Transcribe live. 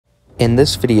In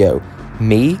this video,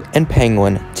 me and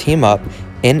Penguin team up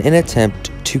in an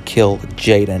attempt to kill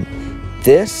Jaden.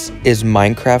 This is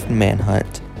Minecraft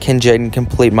Manhunt. Can Jaden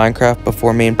complete Minecraft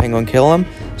before me and Penguin kill him?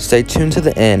 Stay tuned to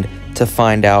the end to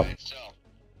find out. So,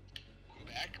 we're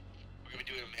back. We're gonna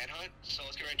be doing a manhunt, so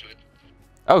let's get right into it.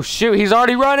 Oh shoot, he's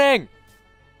already running!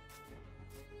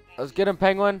 Let's get him,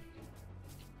 Penguin.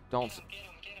 Don't. Get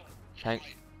him. Peng. I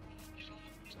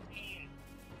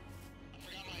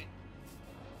forgot mine.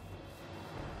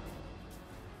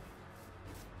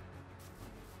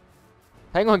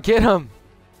 Penguin, get him!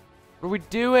 What are we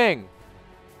doing?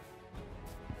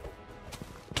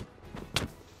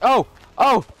 Oh!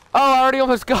 I already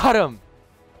almost got him!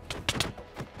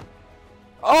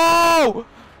 Oh!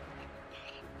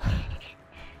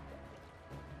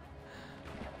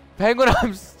 Penguin,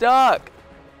 I'm stuck!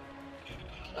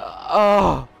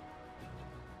 Oh!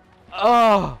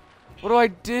 What do I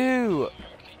do?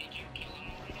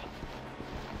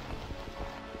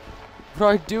 What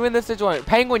do I do in this situation?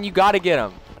 Penguin, you gotta get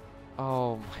him!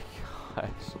 Oh my gosh.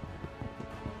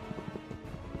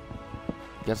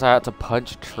 Guess I had to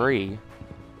punch a tree.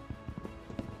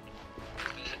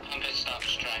 I'm gonna stop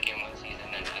striking once he's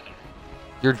in the nether.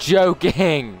 You're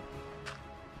joking!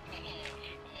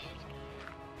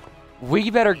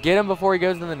 We better get him before he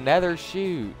goes in the nether,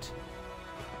 shoot.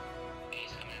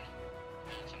 He's coming.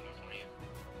 I have something for you.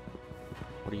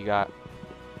 What do you got?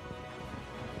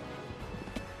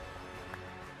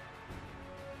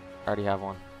 I already have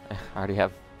one. I already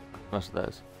have most of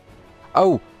those.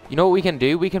 Oh, you know what we can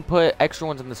do? We can put extra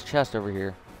ones in this chest over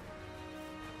here.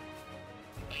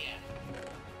 Oh yeah.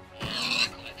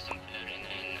 Collect some food and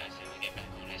then I say we get back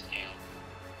on his tail.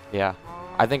 Yeah.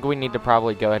 I think we need to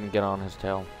probably go ahead and get on his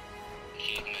tail.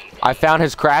 Achievement. I found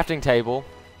his crafting table.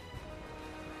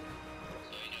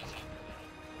 So he does have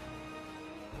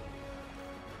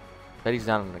Bet he's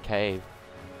down in the cave.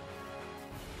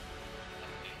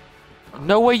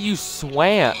 No way you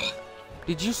swam.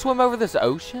 Did you swim over this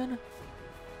ocean?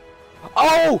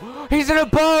 Oh! He's in a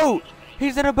boat!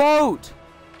 He's in a boat!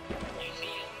 You see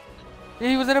him?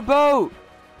 He was in a boat!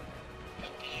 Did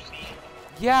you see him?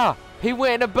 Yeah! He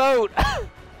went in a boat!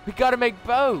 We gotta make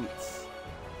boats!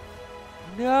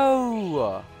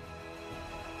 No!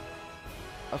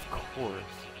 Of course.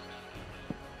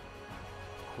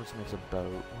 Of course he makes a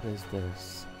boat. What is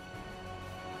this?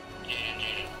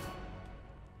 Jaden.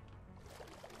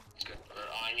 It's good. We're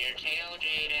on your tail,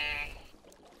 Jaden.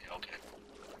 Okay.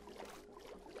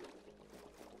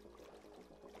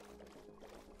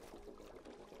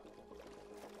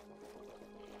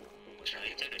 We're trying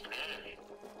to take a ride.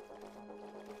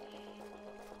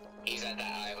 He's at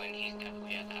that island. He's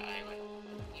definitely at that island.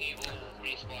 He will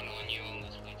respawn on you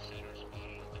unless we set or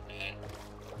spawn with the bed.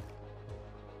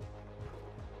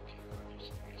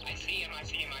 I see him.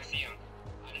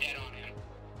 I'm dead on him.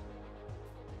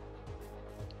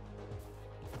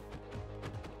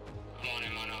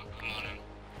 I'm on him.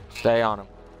 Stay on him.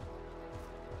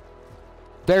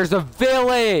 There's a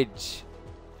village!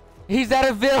 He's at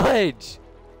a village!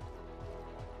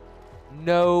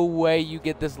 No way you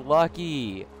get this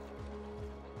lucky.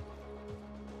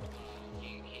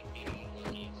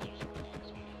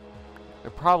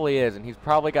 It probably is, and he's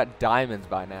probably got diamonds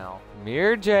by now.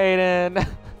 Mirror Jaden!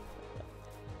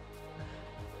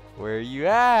 Where you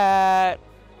at?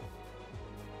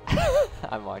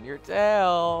 I'm on your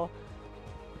tail.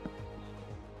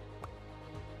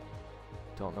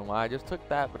 Don't know why I just took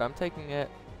that, but I'm taking it.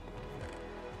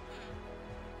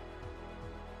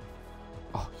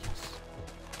 Oh, yes.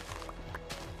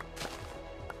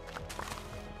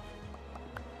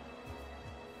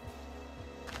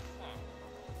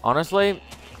 Honestly,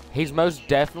 he's most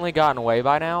definitely gotten away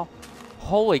by now.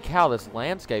 Holy cow, this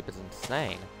landscape is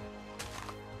insane.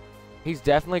 He's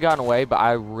definitely gotten away, but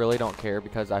I really don't care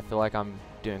because I feel like I'm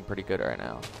doing pretty good right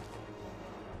now.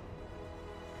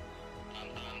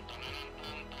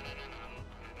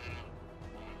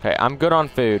 Okay, I'm good on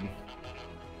food.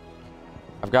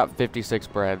 I've got 56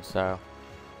 bread, so.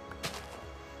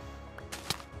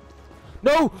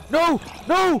 No!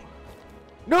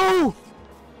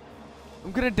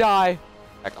 I'm gonna die.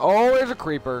 Like, oh, there's a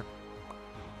creeper.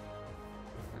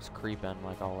 It's creeping,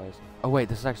 like always. Oh, wait,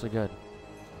 this is actually good.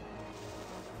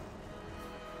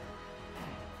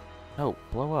 No,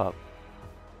 blow up.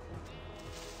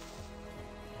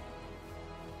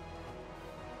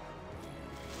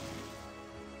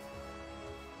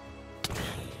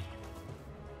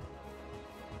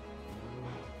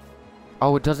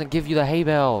 Oh, it doesn't give you the hay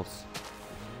bales.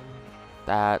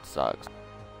 That sucks.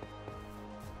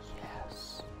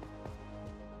 Yes.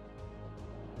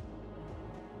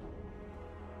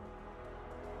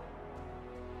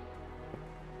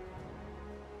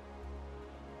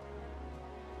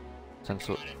 Since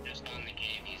Might have just on the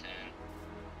cave he's in.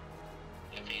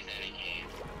 If he's in a cave.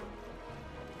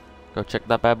 go check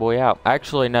that bad boy out.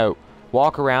 Actually, no.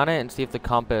 Walk around it and see if the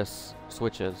compass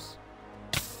switches.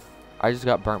 I just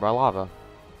got burnt by lava.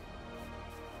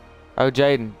 Oh,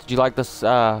 Jaden, did you like this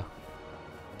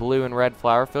blue and red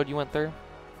flower field you went through?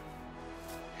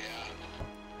 Yeah.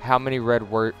 How many red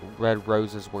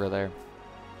roses were there?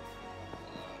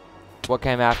 What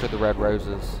came after the red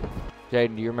roses?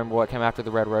 Jaden, do you remember what came after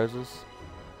the red roses?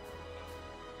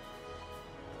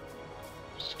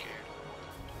 I'm scared.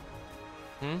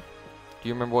 Hmm? Do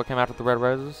you remember what came after the red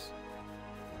roses?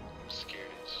 I'm scared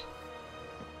it's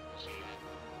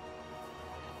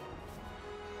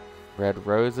Red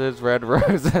roses, red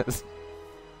roses.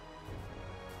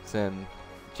 Send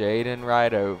Jaden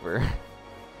right over.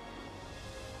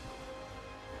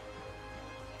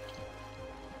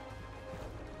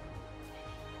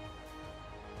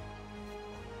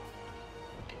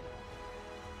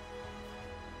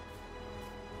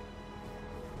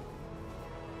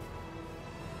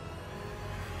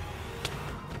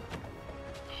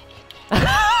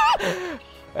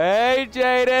 Hey,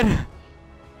 Jaden.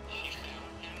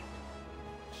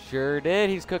 Sure did.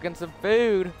 He's cooking some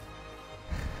food.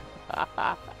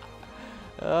 I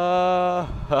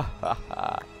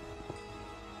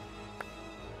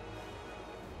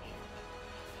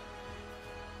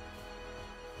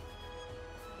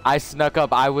snuck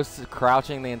up. I was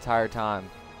crouching the entire time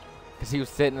because he was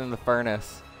sitting in the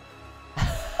furnace.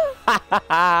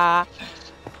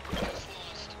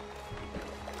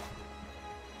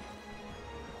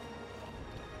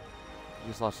 You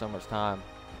just lost so much time.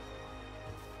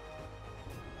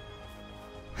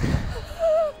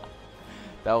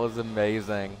 That was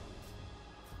amazing.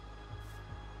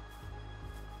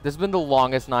 This has been the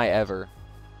longest night ever.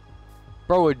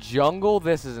 Bro, a jungle?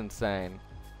 This is insane.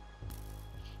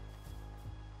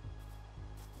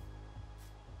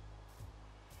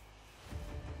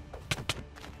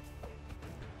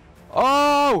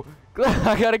 Oh!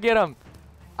 I gotta get him.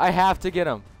 I have to get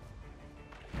him.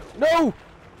 No!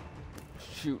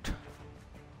 Shoot.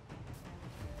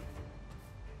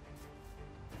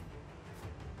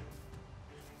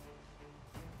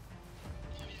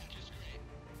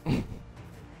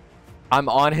 I'm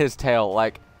on his tail,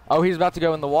 like, oh, he's about to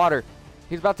go in the water.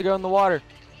 He's about to go in the water.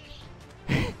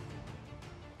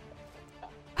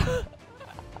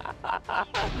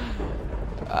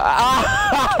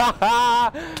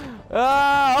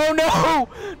 Oh no!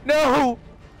 No!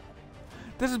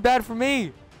 This is bad for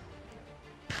me.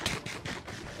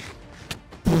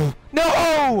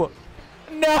 No!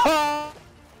 No!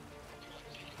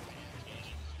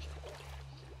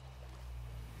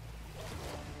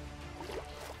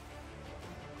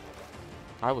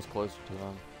 I was closer to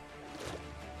him.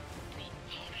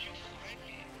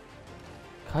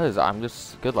 Cause I'm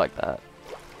just good like that.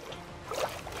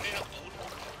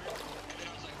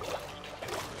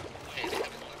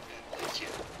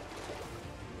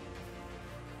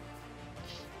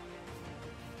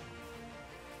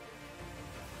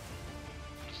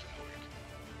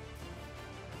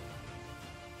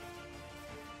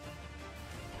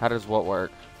 How does what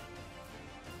work?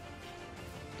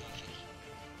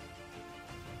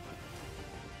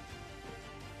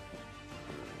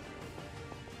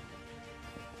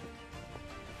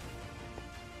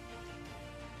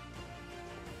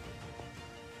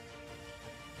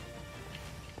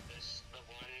 This the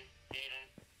one, Aiden?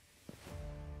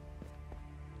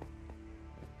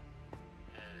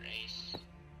 Or Ace?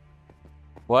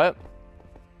 What?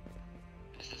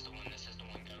 This is the one,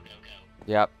 go, go, go.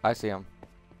 Yep, I see him.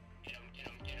 Get him, get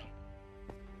him, get him.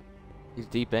 He's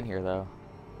deep in here though.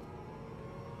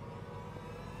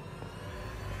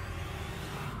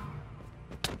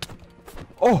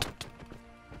 Oh!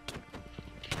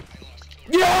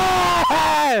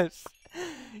 Yes!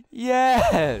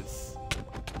 Yes!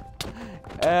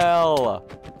 L.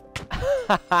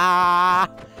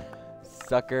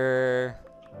 Sucker.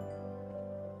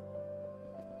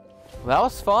 That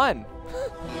was fun.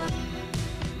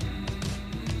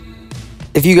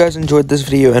 If you guys enjoyed this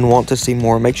video and want to see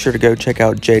more, make sure to go check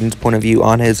out Jaden's point of view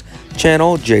on his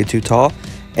channel, J2Ta.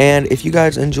 And if you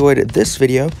guys enjoyed this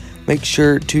video, make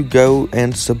sure to go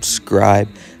and subscribe.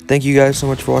 Thank you guys so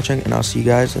much for watching, and I'll see you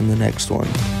guys in the next one.